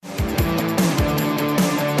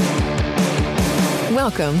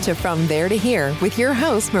Welcome to From There to Here with your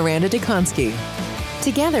host, Miranda Dukonski.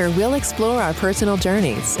 Together, we'll explore our personal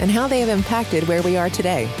journeys and how they have impacted where we are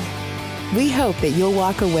today. We hope that you'll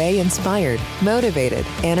walk away inspired, motivated,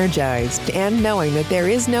 energized, and knowing that there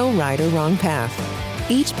is no right or wrong path.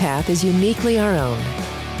 Each path is uniquely our own.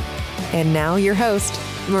 And now your host,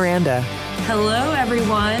 Miranda. Hello,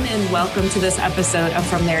 everyone, and welcome to this episode of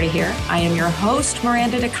From There to Here. I am your host,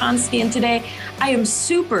 Miranda Dukonski, and today I am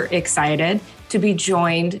super excited to be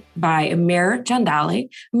joined by Amer Jandali.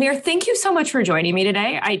 Amer, thank you so much for joining me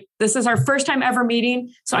today. This is our first time ever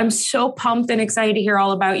meeting, so I'm so pumped and excited to hear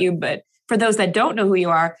all about you. But for those that don't know who you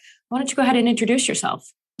are, why don't you go ahead and introduce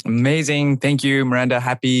yourself? Amazing. Thank you, Miranda.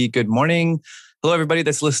 Happy good morning. Hello, everybody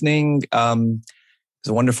that's listening. It's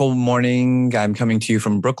a wonderful morning. I'm coming to you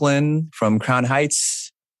from Brooklyn, from Crown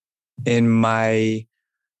Heights, in my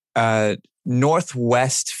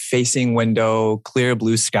northwest facing window, clear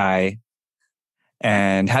blue sky,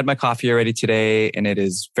 and had my coffee already today, and it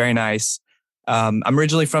is very nice. I'm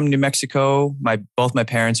originally from New Mexico. Both my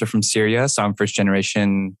parents are from Syria, so I'm first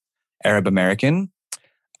generation Arab American.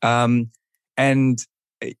 We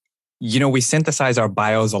synthesize our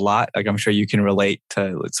bios a lot. Like I'm sure you can relate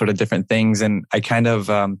to sort of different things. And I kind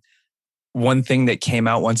of, one thing that came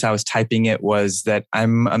out once I was typing it was that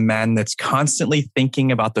I'm a man that's constantly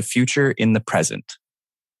thinking about the future in the present.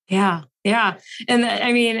 Yeah. And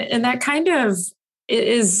that kind of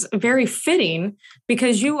is very fitting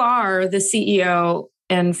because you are the CEO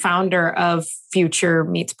and founder of Future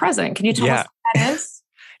Meets Present. Can you tell us what that is?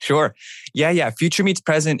 Sure. Yeah. Future Meets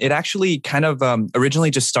Present. It actually kind of originally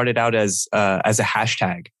just started out as a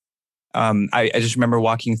hashtag. I just remember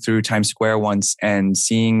walking through Times Square once and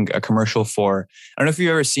seeing a commercial for, I don't know if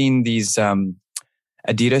you've ever seen these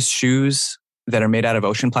Adidas shoes that are made out of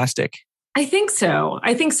ocean plastic. I think so.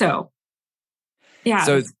 Yeah,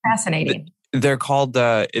 so it's fascinating. They're called,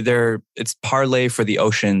 it's Parlay for the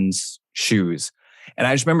Oceans shoes. And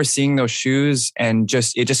I just remember seeing those shoes and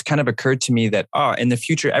it just kind of occurred to me that, in the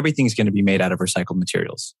future, everything's going to be made out of recycled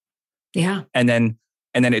materials. Yeah. And then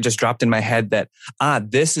it just dropped in my head that,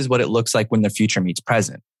 this is what it looks like when the future meets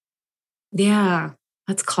present. Yeah,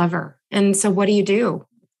 that's clever. And so what do you do?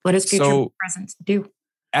 What does Future Meets Present do?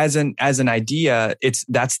 As an idea,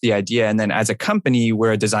 that's the idea. And then as a company,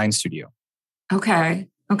 we're a design studio. Okay.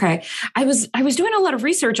 I was doing a lot of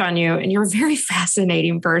research on you, and you're a very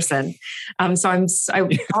fascinating person. I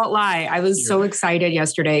won't lie. I was so excited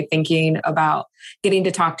yesterday thinking about getting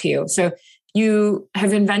to talk to you. So you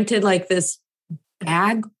have invented like this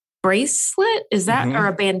bag bracelet. Is that or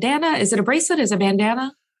a bandana? Is it a bracelet? Is it a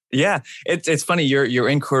bandana? Yeah, it's funny. Your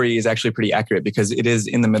inquiry is actually pretty accurate because it is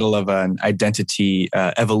in the middle of an identity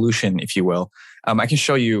evolution, if you will. I can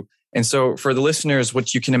show you. And so for the listeners,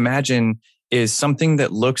 what you can imagine is something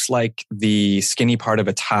that looks like the skinny part of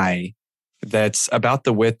a tie that's about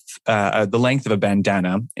the length of a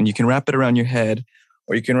bandana. And you can wrap it around your head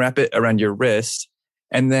or you can wrap it around your wrist.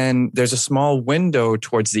 And then there's a small window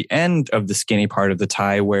towards the end of the skinny part of the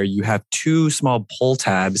tie where you have two small pull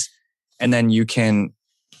tabs. And then you can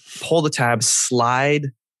pull the tab, slide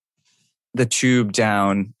the tube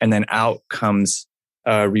down, and then out comes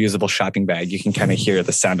a reusable shopping bag. You can kind of hear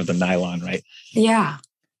the sound of the nylon, right? Yeah.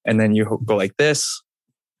 And then you go like this,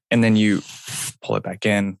 and then you pull it back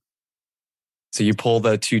in. So you pull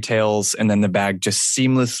the two tails, and then the bag just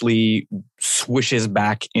seamlessly swishes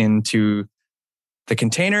back into the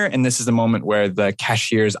container. And this is the moment where the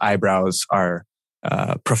cashier's eyebrows are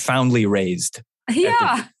profoundly raised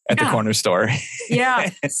at the corner store. Yeah.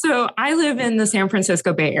 So I live in the San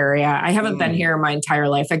Francisco Bay Area. I haven't been here my entire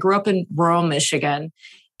life. I grew up in rural Michigan.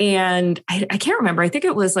 And I can't remember. I think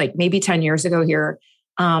it was like maybe 10 years ago here.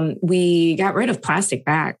 We got rid of plastic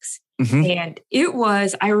bags. And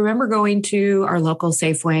I remember going to our local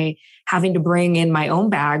Safeway, having to bring in my own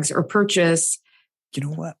bags or purchase,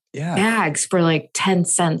 bags for like 10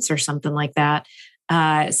 cents or something like that.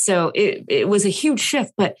 So it was a huge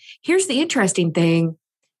shift. But here's the interesting thing.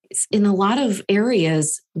 In a lot of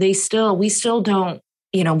areas, we still don't,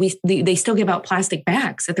 they still give out plastic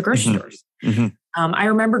bags at the grocery stores. I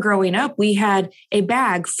remember growing up, we had a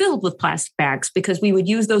bag filled with plastic bags because we would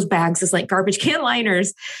use those bags as like garbage can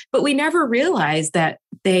liners, but we never realized that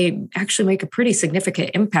they actually make a pretty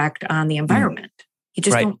significant impact on the environment. You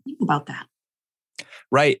just don't think about that.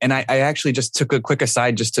 Right. And I actually just took a quick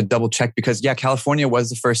aside just to double check because, California was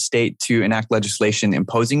the first state to enact legislation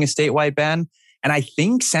imposing a statewide ban. And I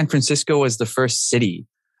think San Francisco was the first city.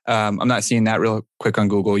 I'm not seeing that real quick on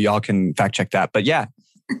Google. Y'all can fact check that. But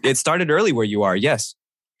it started early where you are. Yes.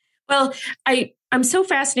 Well, I'm so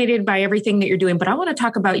fascinated by everything that you're doing, but I want to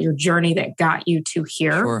talk about your journey that got you to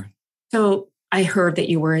here. Sure. So I heard that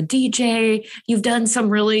you were a DJ. You've done some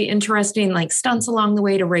really interesting like stunts along the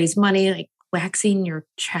way to raise money, like waxing your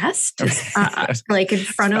chest, like in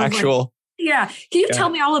front of actual. Yeah. Can you tell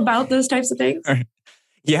me all about those types of things?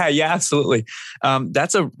 Yeah, absolutely.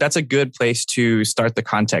 That's a good place to start the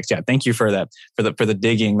context. Yeah, thank you for that, for the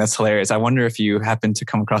digging. That's hilarious. I wonder if you happen to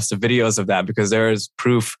come across the videos of that, because there is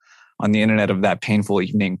proof on the internet of that painful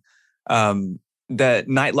evening. That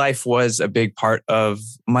nightlife was a big part of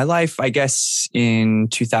my life. I guess in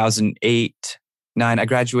 2008, 2009, I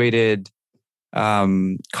graduated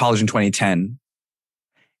college in 2010,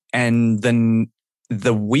 and then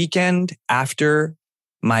the weekend after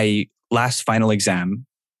my last final exam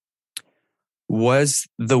was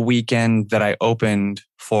the weekend that I opened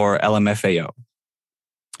for LMFAO.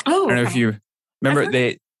 Oh, I don't know if you remember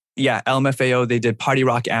LMFAO, they did Party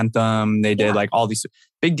Rock Anthem. They did like all these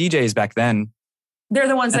big DJs back then. They're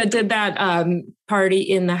the ones that did that party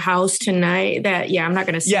in the house tonight. I'm not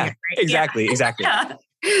going to sing it. Right? Exactly. Yeah.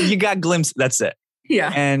 You got a glimpse. That's it.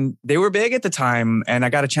 Yeah. And they were big at the time, and I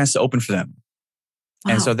got a chance to open for them.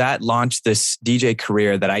 Wow. And so that launched this DJ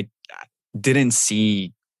career that I didn't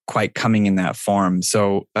see quite coming in that form.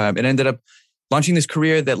 So it ended up launching this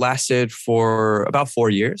career that lasted for about 4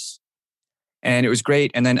 years. And it was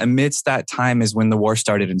great. And then amidst that time is when the war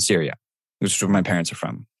started in Syria, which is where my parents are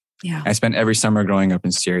from. Yeah. I spent every summer growing up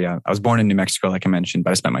in Syria. I was born in New Mexico, like I mentioned,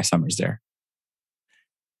 but I spent my summers there.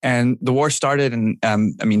 And the war started,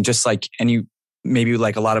 and just like maybe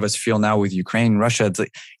like a lot of us feel now with Ukraine, Russia, it's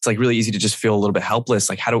like really easy to just feel a little bit helpless.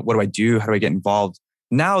 Like, what do I do? How do I get involved?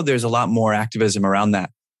 Now there's a lot more activism around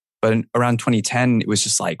that. But around 2010, it was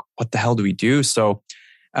just like, what the hell do we do? So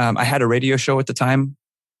I had a radio show at the time,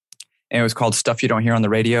 and it was called Stuff You Don't Hear on the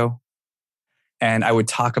Radio. And I would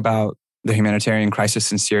talk about the humanitarian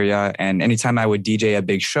crisis in Syria. And anytime I would DJ a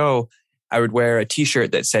big show, I would wear a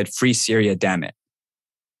t-shirt that said, "Free Syria, damn it."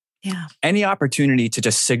 Yeah. Any opportunity to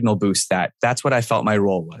just signal boost that. That's what I felt my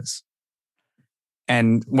role was.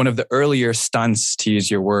 And one of the earlier stunts, to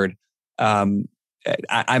use your word, I'm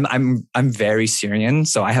very Syrian,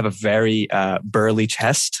 so I have a very burly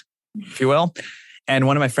chest, if you will. And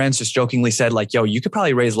one of my friends just jokingly said, like, "Yo, you could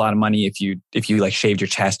probably raise a lot of money if you like shaved your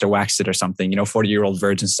chest or waxed it or something, 40-year-old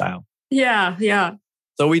virgin style." Yeah.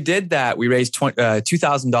 So we did that. We raised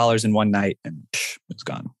 $2,000 in one night, and it was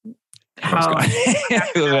gone.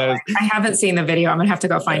 I haven't seen the video. I'm going to have to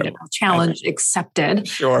go find it. Challenge accepted.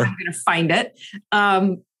 Sure. I'm going to find it.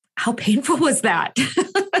 How painful was that?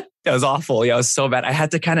 It was awful. Yeah, it was so bad. I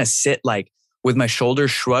had to kind of sit like with my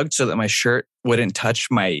shoulders shrugged so that my shirt wouldn't touch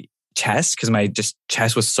my chest, because my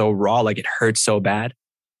chest was so raw. Like, it hurt so bad.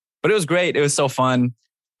 But it was great. It was so fun.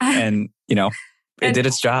 And, it did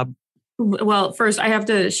its job. Well, first I have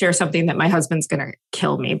to share something that my husband's going to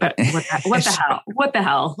kill me, but what the hell? What the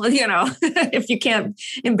hell? If you can't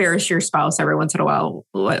embarrass your spouse every once in a while,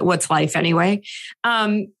 what's life anyway?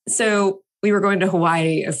 So we were going to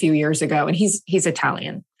Hawaii a few years ago, and he's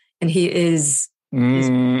Italian, and he's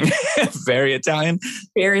very Italian,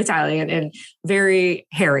 and very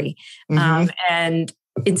hairy. Mm-hmm. And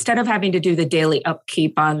instead of having to do the daily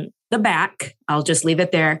upkeep on the back, I'll just leave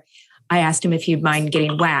it there. I asked him if he'd mind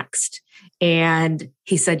getting waxed. And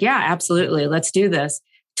he said, "Yeah, absolutely. Let's do this."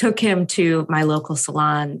 Took him to my local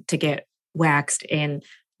salon to get waxed. And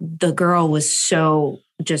the girl was so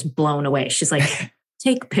just blown away. She's like,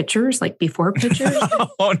 "Take pictures, like before pictures."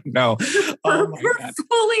 Oh, no.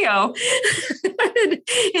 Portfolio.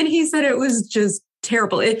 And he said it was just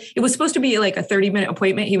terrible. It was supposed to be like a 30-minute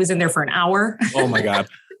appointment. He was in there for an hour. Oh, my God.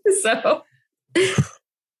 So...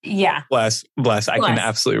 Yeah. Bless. I can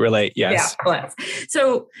absolutely relate. Yes. Yeah, bless.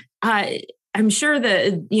 So I'm sure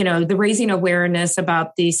that, the raising awareness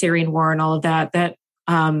about the Syrian war and all of that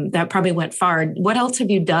probably went far. What else have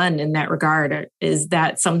you done in that regard? Is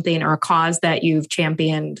that something or a cause that you've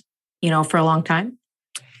championed, for a long time?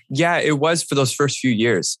 Yeah, it was for those first few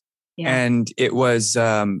years. Yeah. And it was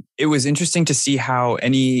interesting to see how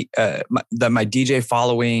my DJ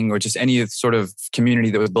following or just any sort of community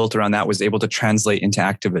that was built around that was able to translate into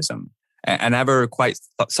activism. I never quite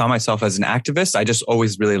saw myself as an activist. I just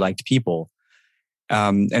always really liked people.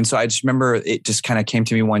 And so I just remember it just kind of came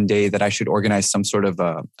to me one day that I should organize some sort of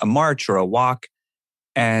a march or a walk.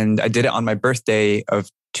 And I did it on my birthday of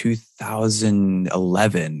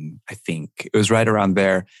 2011, I think. It was right around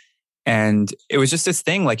there. And it was just this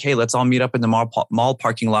thing like, hey, let's all meet up in the mall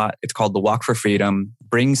parking lot. It's called the Walk for Freedom.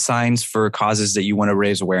 Bring signs for causes that you want to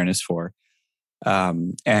raise awareness for.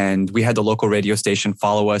 And we had the local radio station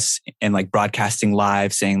follow us and like broadcasting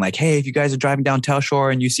live saying like, hey, if you guys are driving down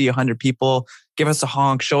Telshore and you see 100 people, give us a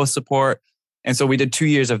honk, show us support. And so we did 2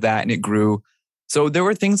 years of that, and it grew. So there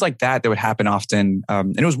were things like that would happen often.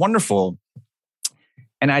 And it was wonderful.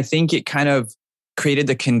 And I think it kind of created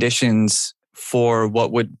the conditions for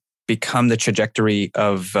what would become the trajectory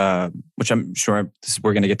of, which I'm sure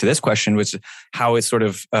we're going to get to this question, which is how it sort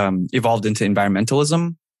of evolved into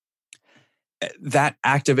environmentalism. That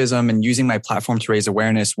activism and using my platform to raise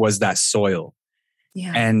awareness was that soil.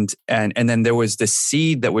 Yeah. And then there was this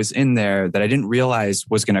seed that was in there that I didn't realize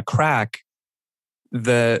was going to crack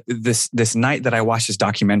this night that I watched this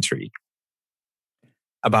documentary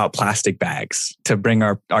about plastic bags, to bring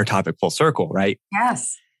our topic full circle, right?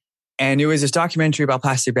 Yes. And it was this documentary about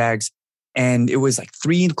plastic bags. And it was like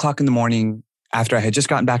 3:00 in the morning after I had just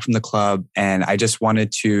gotten back from the club, and I just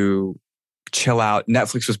wanted to chill out.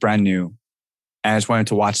 Netflix was brand new. And I just wanted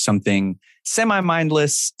to watch something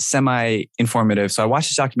semi-mindless, semi-informative. So I watched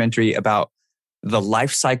this documentary about the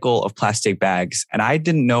life cycle of plastic bags. And I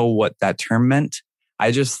didn't know what that term meant. I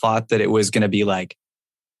just thought that it was going to be like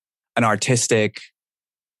an artistic,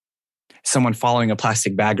 someone following a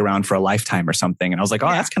plastic bag around for a lifetime or something. And I was like, oh,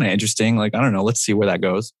 that's kind of interesting. Like, I don't know. Let's see where that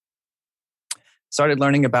goes. Started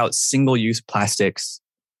learning about single-use plastics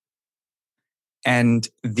and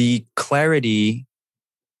the clarity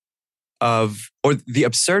or the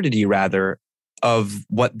absurdity rather, of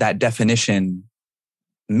what that definition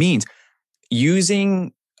means.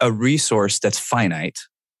 Using a resource that's finite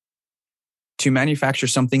to manufacture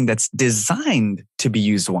something that's designed to be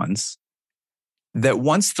used once, that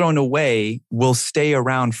once thrown away will stay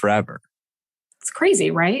around forever. It's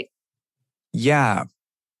crazy, right? Yeah.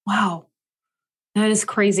 Wow. That is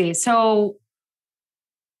crazy. So,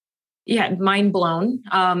 yeah, mind blown.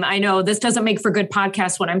 I know this doesn't make for good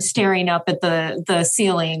podcast when I'm staring up at the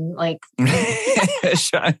ceiling. Like,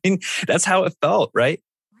 I mean, that's how it felt, right?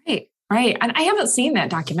 Right. And I haven't seen that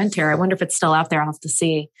documentary. I wonder if it's still out there. I'll have to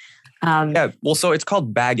see. Yeah. Well, so it's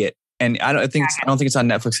called Bag It, and I don't think it's on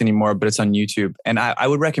Netflix anymore, but it's on YouTube. And I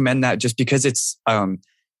would recommend that just because it's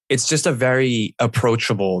just a very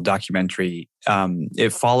approachable documentary.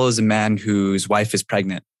 It follows a man whose wife is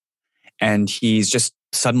pregnant, and he's just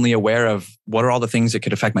suddenly aware of what are all the things that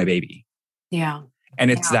could affect my baby. Yeah.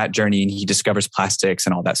 And it's that journey, and he discovers plastics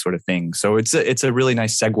and all that sort of thing. So it's a really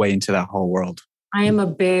nice segue into that whole world. I am a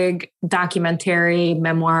big documentary,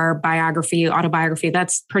 memoir, biography, autobiography.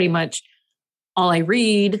 That's pretty much all I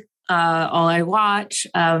read, all I watch.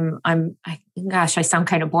 I sound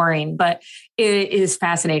kind of boring, but it is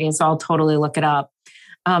fascinating. So I'll totally look it up.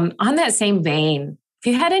 On that same vein,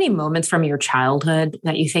 have you had any moments from your childhood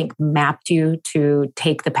that you think mapped you to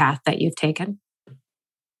take the path that you've taken?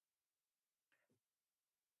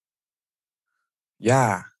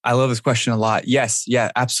 Yeah, I love this question a lot. Yes,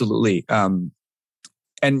 yeah, absolutely.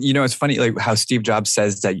 And it's funny, like how Steve Jobs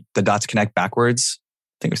says that the dots connect backwards.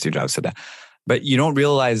 I think it was Steve Jobs said that, but you don't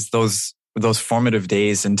realize those formative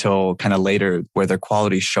days until kind of later, where their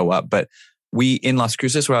qualities show up. But in Las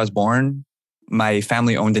Cruces, where I was born, my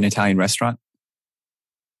family owned an Italian restaurant.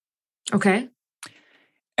 Okay.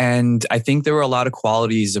 And I think there were a lot of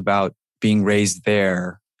qualities about being raised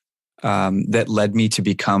there that led me to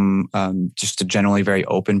become just a generally very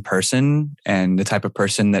open person, and the type of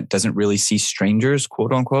person that doesn't really see strangers,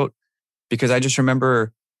 quote unquote. Because I just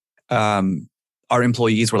remember our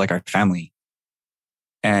employees were like our family.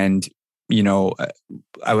 And,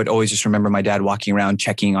 I would always just remember my dad walking around,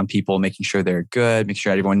 checking on people, making sure they're good, making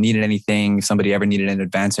sure everyone needed anything, if somebody ever needed an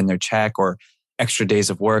advance in their check or extra days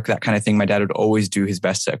of work, that kind of thing. My dad would always do his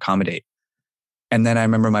best to accommodate. And then I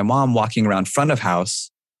remember my mom walking around front of house,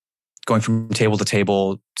 going from table to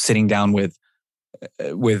table, sitting down with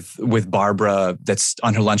Barbara that's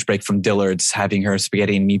on her lunch break from Dillard's, having her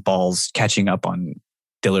spaghetti and meatballs, catching up on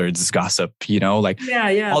Dillard's gossip, all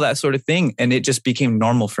that sort of thing. And it just became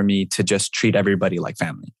normal for me to just treat everybody like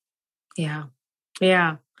family. Yeah.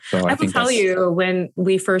 Yeah. So I will tell you, when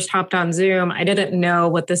we first hopped on Zoom, I didn't know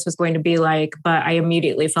what this was going to be like, but I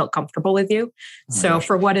immediately felt comfortable with you. So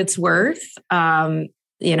for what it's worth,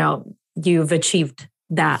 you've achieved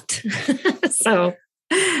that. So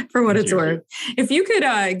for what it's worth, if you could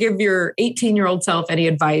give your 18-year-old self any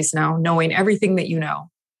advice now, knowing everything that you know,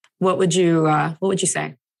 what would you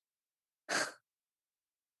say?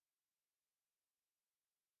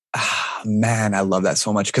 Man, I love that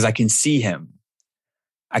so much because I can see him.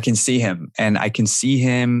 And I can see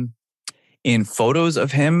him in photos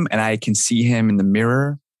of him, and I can see him in the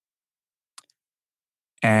mirror.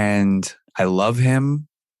 And I love him.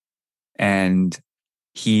 And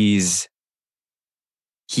he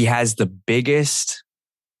has the biggest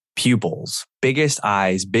pupils, biggest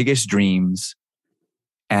eyes, biggest dreams.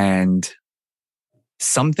 And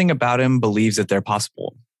something about him believes that they're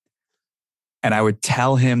possible. And I would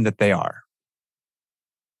tell him that they are.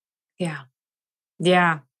 Yeah.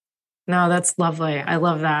 Yeah. No, that's lovely. I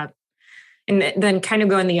love that. And then kind of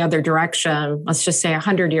going the other direction, let's just say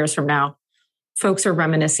 100 years from now, folks are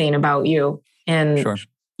reminiscing about you and, Sure.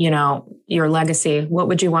 your legacy. What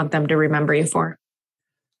would you want them to remember you for?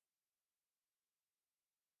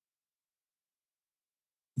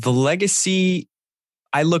 The legacy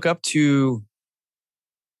I look up to,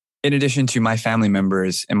 in addition to my family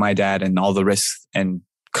members and my dad and all the risks and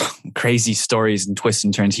crazy stories and twists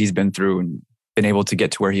and turns he's been through and been able to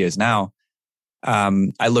get to where he is now.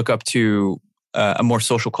 I look up to a more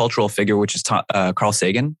social cultural figure, which is Carl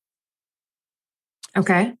Sagan.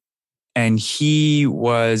 Okay. And he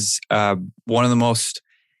was one of the most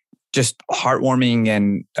just heartwarming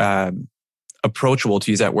and approachable,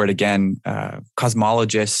 to use that word again,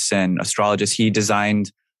 cosmologists and astrologists. He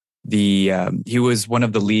designed he was one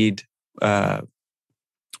of the leads on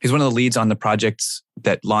the projects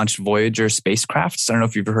that launched Voyager spacecrafts. I don't know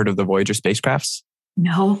if you've ever heard of the Voyager spacecrafts.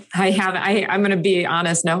 No, I haven't. I'm going to be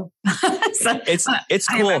honest. No, it's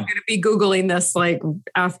cool. I'm going to be Googling this like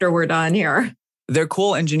after we're done here. They're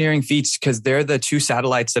cool engineering feats because they're the 2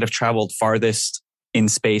 satellites that have traveled farthest in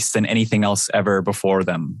space than anything else ever before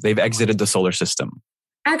them. They've exited the solar system.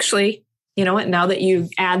 Actually, you know what? Now that you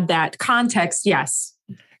add that context, yes.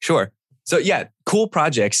 Sure. So yeah, cool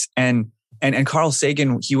projects. And Carl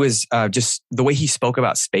Sagan, he was just the way he spoke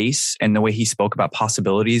about space and the way he spoke about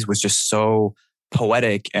possibilities was just so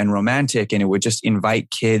poetic and romantic. And it would just invite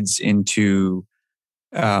kids into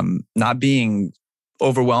not being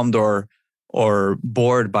overwhelmed or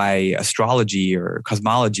bored by astrology or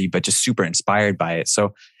cosmology, but just super inspired by it.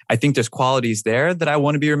 So I think there's qualities there that I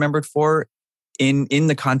want to be remembered for in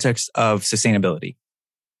the context of sustainability.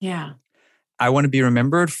 Yeah. I want to be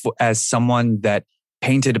remembered as someone that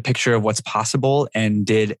painted a picture of what's possible and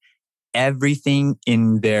did everything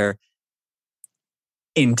in their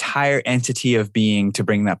entire entity of being to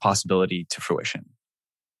bring that possibility to fruition.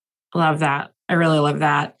 Love that. I really love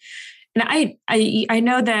that. And I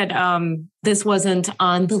know that this wasn't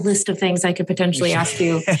on the list of things I could potentially ask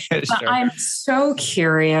you, but Sure. I'm so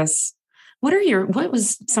curious. What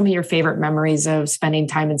was some of your favorite memories of spending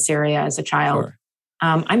time in Syria as a child? Sure.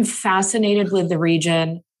 I'm fascinated with the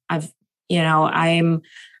region. I've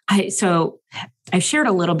shared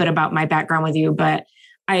a little bit about my background with you, but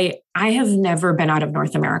I have never been out of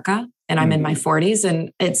North America. And I'm in my 40s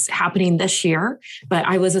and it's happening this year. But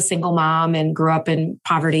I was a single mom and grew up in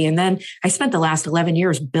poverty. And then I spent the last 11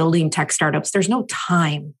 years building tech startups. There's no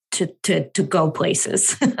time to go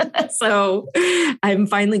places. So I'm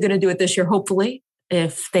finally going to do it this year, hopefully,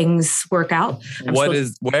 if things work out.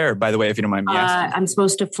 Where, by the way, if you don't mind me asking? I'm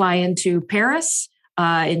supposed to fly into Paris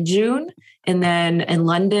in June. And then in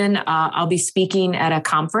London, I'll be speaking at a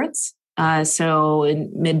conference. So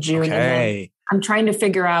in mid-June. Okay. I'm trying to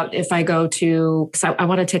figure out if I go to, because I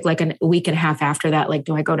want to take like a week and a half after that. Like,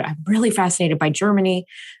 do I go to, I'm really fascinated by Germany,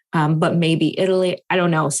 but maybe Italy. I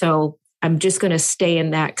don't know. So I'm just going to stay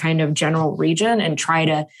in that kind of general region and try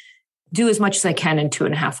to do as much as I can in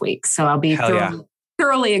 2.5 weeks. So I'll be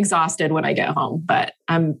thoroughly exhausted when I get home, but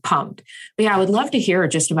I'm pumped. But yeah, I would love to hear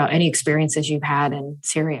just about any experiences you've had in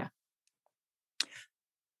Syria.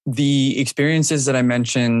 The experiences that I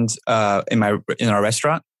mentioned in our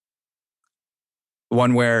restaurant,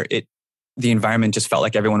 one where the environment just felt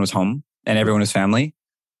like everyone was home and everyone was family.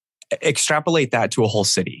 Extrapolate that to a whole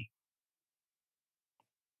city.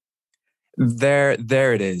 There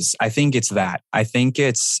it is. I think it's that. I think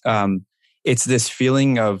it's this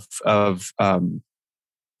feeling of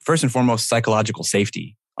first and foremost psychological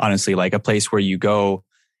safety. Honestly, like a place where you go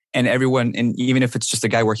and everyone, and even if it's just a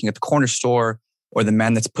guy working at the corner store or the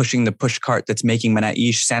man that's pushing the push cart that's making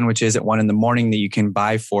manaish sandwiches at 1 a.m. that you can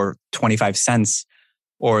buy for 25 cents.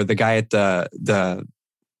 Or the guy at the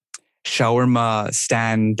shawarma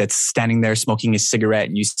stand that's standing there smoking his cigarette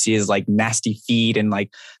and you see his like nasty feet and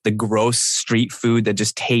like the gross street food that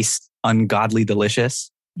just tastes ungodly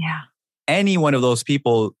delicious. Yeah. Any one of those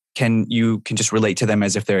people you can just relate to them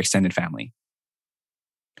as if they're extended family.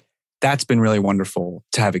 That's been really wonderful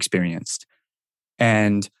to have experienced.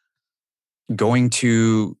 And going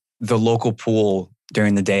to the local pool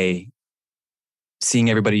during the day, seeing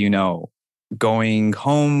everybody you know, going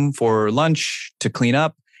home for lunch to clean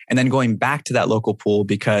up, and then going back to that local pool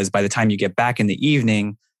because by the time you get back in the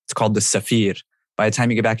evening, it's called the Safir. By the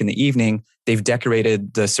time you get back in the evening, they've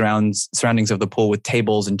decorated the surroundings of the pool with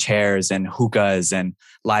tables and chairs and hookahs and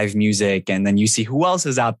live music. And then you see who else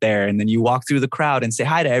is out there. And then you walk through the crowd and say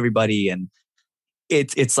hi to everybody. And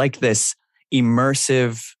it's like this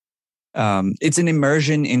immersive, it's an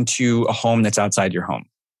immersion into a home that's outside your home.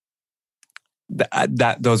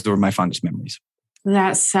 Those were my fondest memories.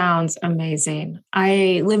 That sounds amazing.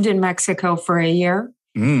 I lived in Mexico for a year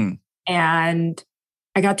and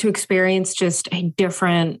I got to experience just a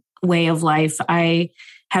different way of life. I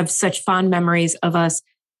have such fond memories of us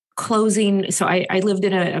closing. So I lived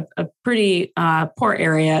in a pretty poor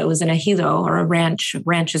area. It was an ejido or a ranch.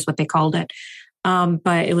 Ranch is what they called it.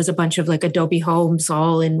 But it was a bunch of like adobe homes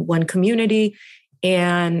all in one community.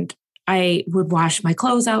 And I would wash my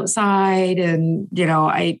clothes outside and,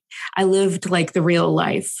 I lived like the real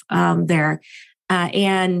life there.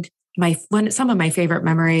 And some of my favorite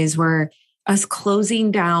memories were us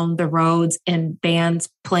closing down the roads and bands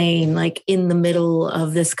playing like in the middle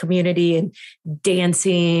of this community and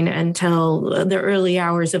dancing until the early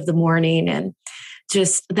hours of the morning. And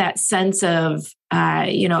just that sense of,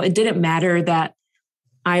 it didn't matter that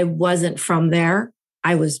I wasn't from there.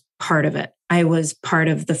 I was part of it. I was part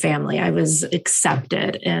of the family. I was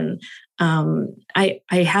accepted. And I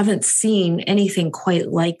haven't seen anything quite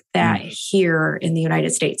like that here in the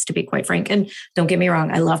United States, to be quite frank. And don't get me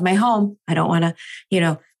wrong, I love my home. I don't want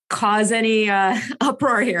to, cause any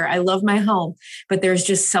uproar here. I love my home, but there's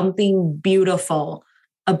just something beautiful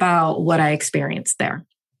about what I experienced there.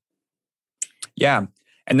 Yeah.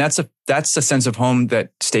 And that's a sense of home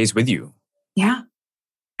that stays with you. Yeah,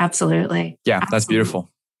 absolutely. Yeah, absolutely. That's beautiful.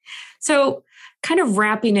 So kind of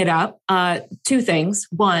wrapping it up, two things.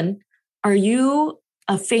 One, are you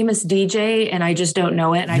a famous DJ and I just don't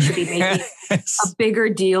know it and I should be making a bigger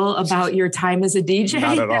deal about your time as a DJ?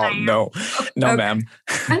 Not at all. No, okay. Ma'am.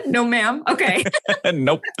 No, ma'am. Okay.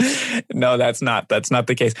 Nope. No, that's not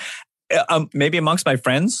the case. Maybe amongst my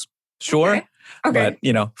friends, sure. Okay.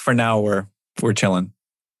 But for now we're chilling.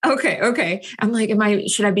 Okay. I'm like,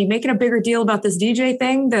 should I be making a bigger deal about this DJ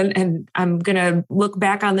thing? And I'm going to look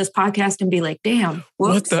back on this podcast and be like, damn,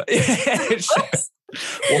 whoops. What the?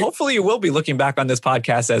 Well, hopefully you will be looking back on this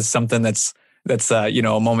podcast as something that's a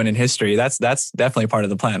moment in history. That's definitely part of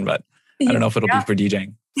the plan, but I don't know if it'll be for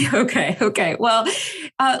DJing. Okay. Well,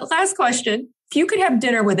 last question. If you could have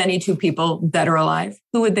dinner with any two people, dead or alive,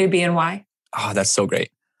 who would they be and why? Oh, that's so great.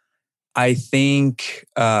 I think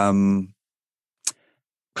Carl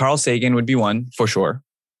Sagan would be one for sure,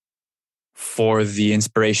 for the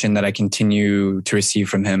inspiration that I continue to receive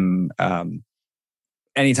from him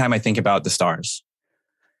anytime I think about the stars.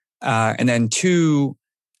 And then two,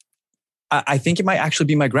 I think it might actually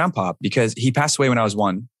be my grandpa, because he passed away when I was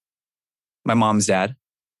 1, my mom's dad.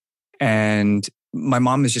 And my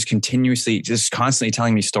mom is just constantly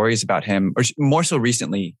telling me stories about him, or more so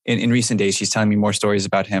recently, in recent days, she's telling me more stories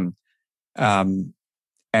about him and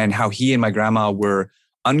how he and my grandma were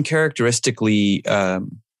uncharacteristically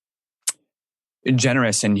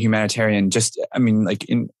generous and humanitarian. Like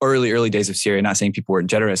in early days of Syria, not saying people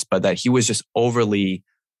weren't generous, but that he was just overly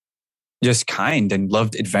just kind and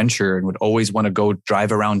loved adventure and would always want to go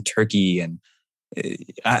drive around Turkey. And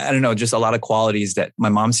I don't know, just a lot of qualities that my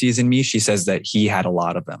mom sees in me. She says that he had a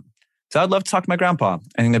lot of them. So I'd love to talk to my grandpa.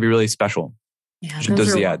 I think that'd be really special. Yeah,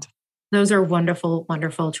 those are wonderful,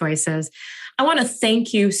 wonderful choices. I want to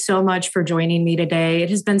thank you so much for joining me today.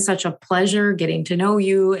 It has been such a pleasure getting to know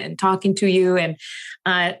you and talking to you. And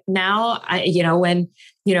now, when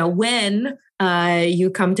you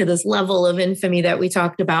come to this level of infamy that we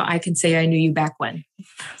talked about, I can say I knew you back when.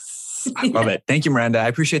 I love it. Thank you, Miranda. I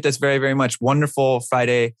appreciate this very, very much. Wonderful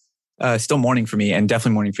Friday. Still morning for me and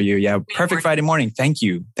definitely morning for you. Yeah, perfect Friday morning. Thank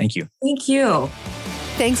you. Thank you.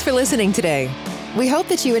 Thanks for listening today. We hope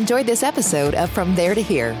that you enjoyed this episode of From There to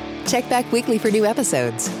Here. Check back weekly for new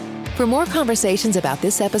episodes. For more conversations about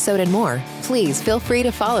this episode and more, please feel free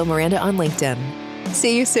to follow Miranda on LinkedIn.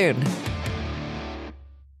 See you soon.